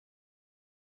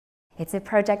It's a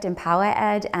project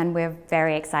EmpowerED, and we're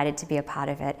very excited to be a part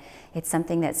of it. It's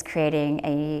something that's creating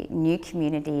a new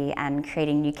community and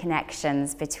creating new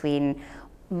connections between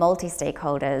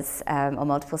multi-stakeholders or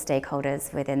multiple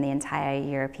stakeholders within the entire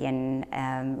European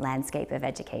landscape of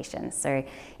education. So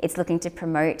it's looking to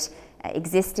promote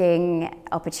existing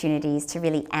opportunities to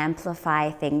really amplify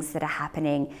things that are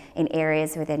happening in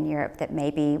areas within Europe that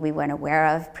maybe we weren't aware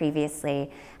of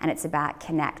previously, and it's about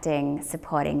connecting,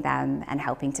 supporting them, and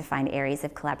helping to find areas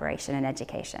of collaboration in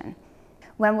education.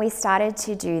 When we started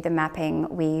to do the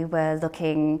mapping, we were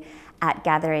looking at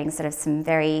gathering sort of some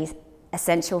very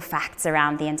essential facts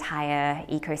around the entire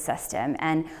ecosystem,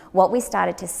 and what we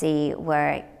started to see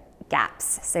were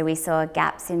gaps. So we saw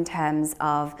gaps in terms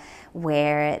of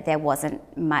where there wasn't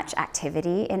much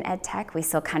activity in EdTech. We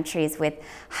saw countries with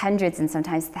hundreds and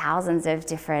sometimes thousands of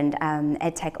different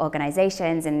EdTech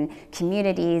organizations and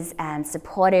communities and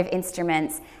supportive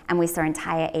instruments, and we saw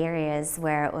entire areas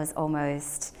where it was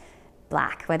almost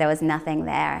black, where there was nothing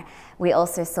there. We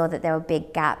also saw that there were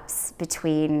big gaps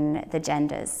between the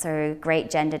genders, so great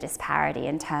gender disparity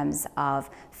in terms of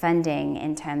funding,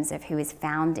 in terms of who is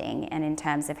founding, and in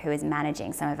terms of who is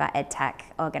managing some of our EdTech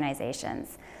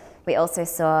organizations. We also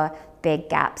saw big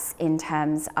gaps in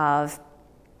terms of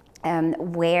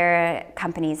where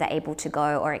companies are able to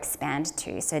go or expand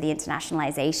to, so the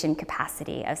internationalization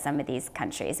capacity of some of these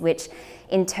countries, which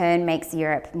in turn makes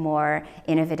Europe more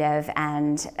innovative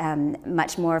and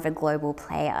much more of a global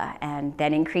player, and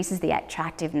then increases the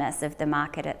attractiveness of the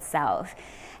market itself.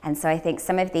 And so I think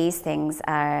some of these things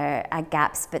are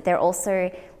gaps, but they're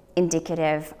also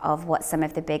indicative of what some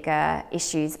of the bigger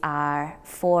issues are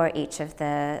for each of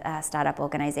the startup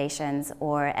organizations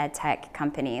or EdTech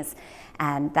companies.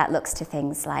 And that looks to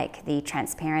things like the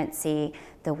transparency,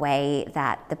 the way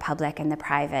that the public and the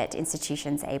private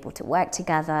institutions are able to work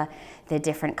together, the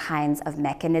different kinds of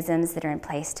mechanisms that are in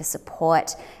place to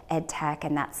support EdTech,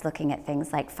 and that's looking at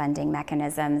things like funding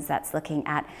mechanisms, that's looking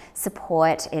at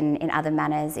support in other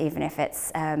manners, even if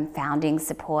it's founding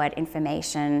support,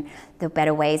 information, the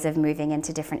better ways of moving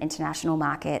into different international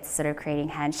markets, sort of creating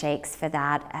handshakes for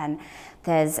that. And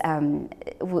there's,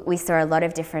 we saw a lot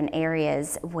of different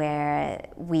areas where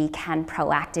we can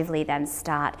proactively then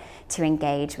start to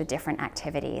engage with different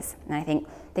activities. And I think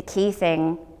the key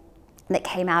thing that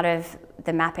came out of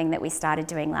the mapping that we started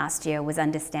doing last year was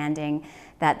understanding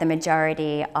that the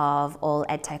majority of all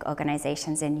EdTech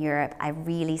organizations in Europe are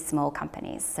really small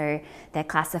companies. So they're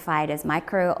classified as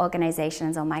micro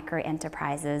organizations or micro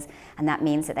enterprises, and that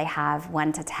means that they have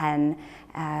 1 to 10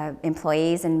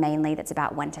 employees, and mainly that's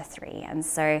about 1 to 3. And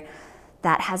so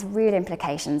that has real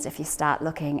implications if you start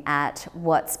looking at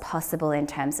what's possible in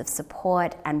terms of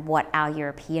support and what our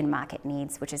European market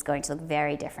needs, which is going to look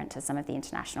very different to some of the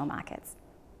international markets.